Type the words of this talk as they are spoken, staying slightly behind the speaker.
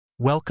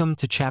Welcome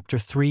to Chapter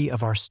 3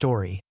 of our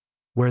story,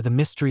 where the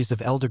mysteries of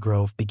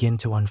Eldergrove begin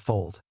to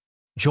unfold.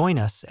 Join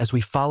us as we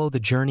follow the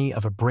journey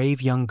of a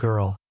brave young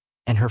girl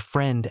and her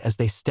friend as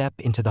they step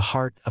into the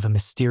heart of a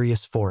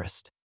mysterious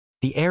forest.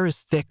 The air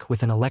is thick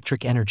with an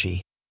electric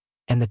energy,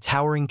 and the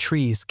towering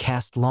trees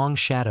cast long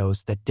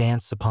shadows that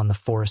dance upon the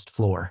forest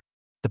floor.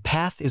 The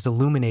path is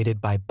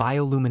illuminated by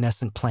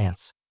bioluminescent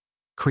plants,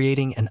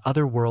 creating an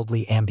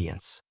otherworldly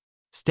ambience.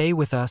 Stay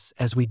with us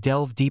as we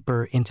delve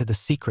deeper into the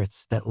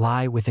secrets that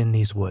lie within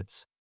these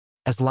woods.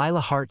 As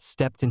Lila Hart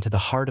stepped into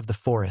the heart of the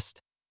forest,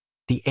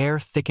 the air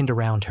thickened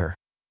around her,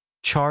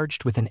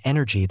 charged with an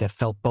energy that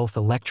felt both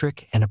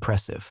electric and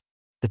oppressive.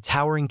 The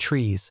towering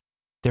trees,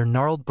 their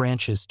gnarled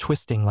branches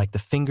twisting like the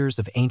fingers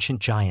of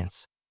ancient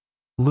giants,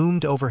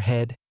 loomed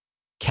overhead,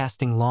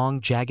 casting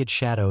long, jagged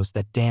shadows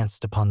that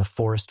danced upon the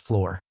forest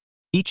floor.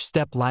 Each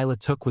step Lila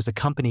took was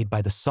accompanied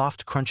by the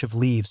soft crunch of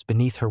leaves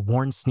beneath her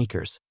worn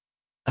sneakers,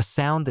 a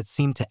sound that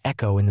seemed to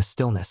echo in the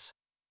stillness,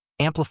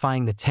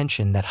 amplifying the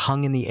tension that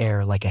hung in the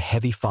air like a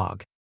heavy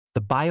fog.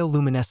 The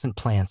bioluminescent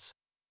plants,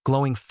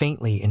 glowing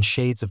faintly in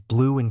shades of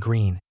blue and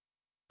green,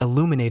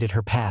 illuminated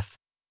her path,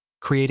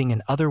 creating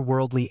an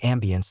otherworldly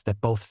ambience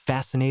that both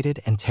fascinated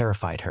and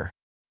terrified her.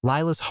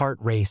 Lila's heart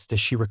raced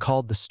as she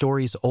recalled the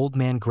stories Old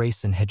Man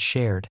Grayson had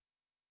shared,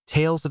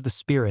 tales of the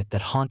spirit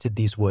that haunted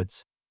these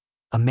woods,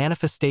 a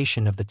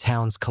manifestation of the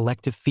town's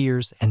collective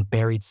fears and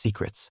buried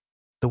secrets.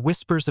 The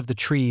whispers of the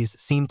trees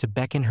seemed to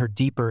beckon her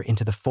deeper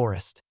into the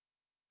forest,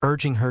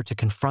 urging her to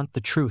confront the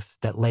truth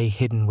that lay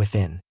hidden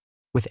within.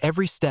 With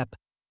every step,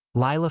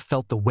 Lila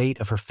felt the weight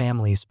of her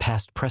family's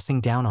past pressing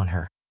down on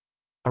her,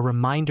 a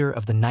reminder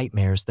of the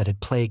nightmares that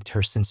had plagued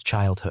her since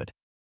childhood.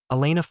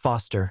 Elena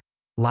Foster,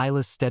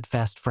 Lila's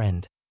steadfast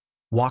friend,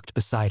 walked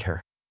beside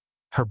her,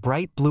 her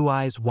bright blue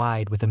eyes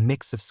wide with a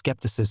mix of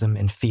skepticism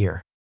and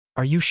fear.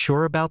 "Are you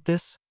sure about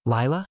this,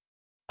 Lila?"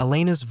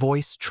 Elena's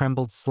voice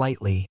trembled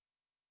slightly,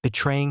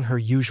 betraying her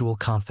usual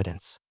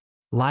confidence.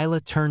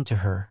 Lila turned to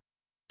her,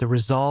 the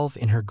resolve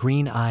in her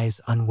green eyes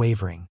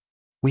unwavering.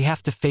 "We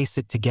have to face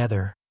it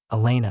together,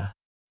 Elena.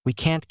 We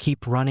can't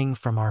keep running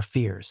from our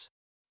fears."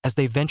 As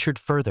they ventured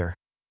further,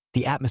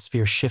 the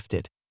atmosphere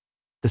shifted,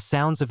 the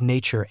sounds of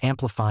nature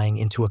amplifying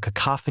into a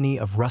cacophony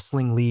of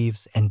rustling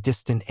leaves and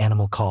distant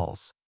animal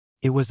calls.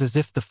 It was as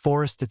if the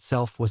forest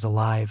itself was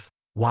alive,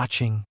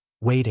 watching,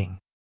 waiting.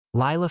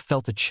 Lila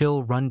felt a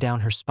chill run down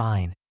her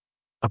spine,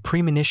 a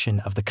premonition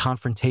of the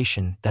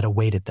confrontation that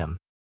awaited them.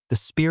 The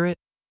spirit,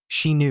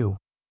 she knew,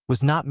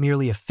 was not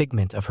merely a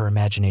figment of her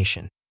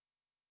imagination.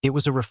 It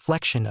was a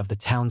reflection of the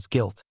town's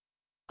guilt,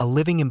 a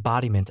living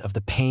embodiment of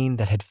the pain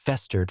that had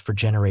festered for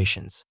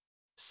generations.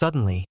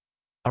 Suddenly,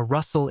 a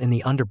rustle in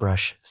the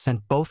underbrush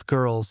sent both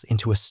girls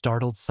into a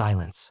startled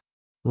silence.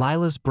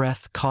 Lila's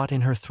breath caught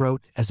in her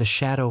throat as a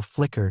shadow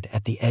flickered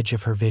at the edge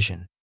of her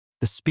vision.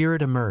 The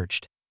spirit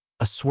emerged,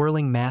 a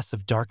swirling mass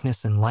of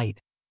darkness and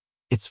light,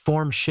 its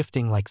form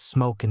shifting like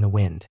smoke in the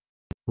wind.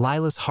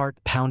 Lila's heart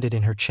pounded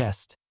in her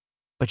chest,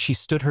 but she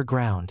stood her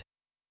ground,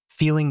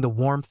 feeling the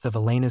warmth of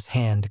Elena's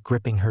hand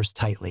gripping hers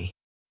tightly.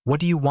 "What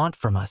do you want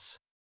from us?"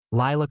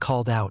 Lila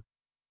called out,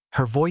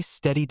 her voice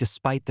steady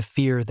despite the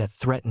fear that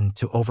threatened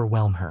to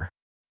overwhelm her.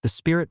 The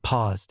spirit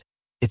paused,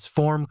 its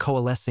form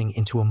coalescing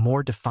into a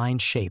more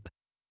defined shape,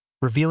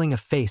 revealing a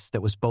face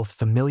that was both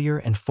familiar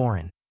and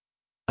foreign,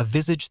 a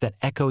visage that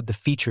echoed the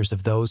features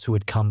of those who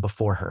had come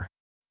before her.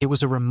 It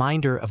was a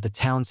reminder of the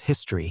town's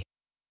history,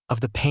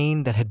 of the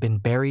pain that had been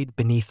buried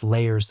beneath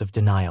layers of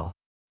denial.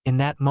 In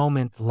that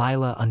moment,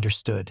 Lila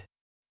understood.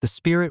 The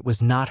spirit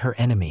was not her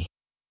enemy.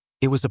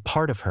 It was a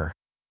part of her,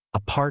 a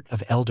part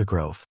of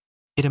Eldergrove.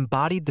 It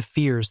embodied the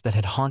fears that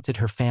had haunted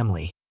her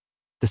family,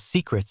 the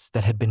secrets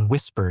that had been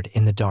whispered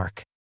in the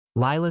dark.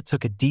 Lila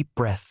took a deep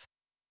breath,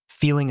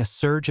 feeling a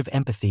surge of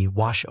empathy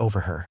wash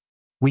over her.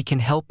 "We can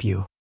help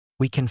you.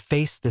 We can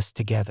face this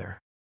together."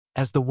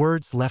 As the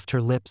words left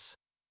her lips,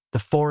 the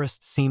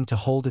forest seemed to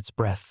hold its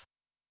breath,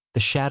 the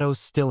shadows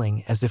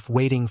stilling as if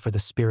waiting for the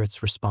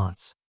spirit's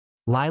response.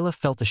 Lila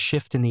felt a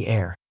shift in the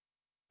air,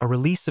 a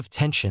release of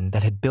tension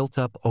that had built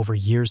up over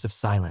years of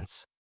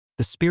silence.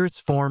 The spirit's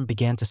form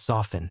began to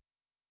soften,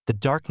 the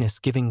darkness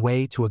giving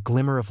way to a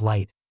glimmer of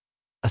light,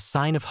 a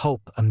sign of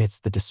hope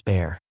amidst the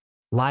despair.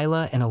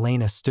 Lila and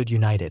Elena stood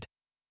united,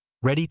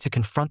 ready to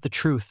confront the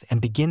truth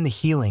and begin the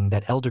healing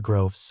that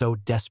Eldergrove so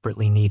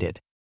desperately needed.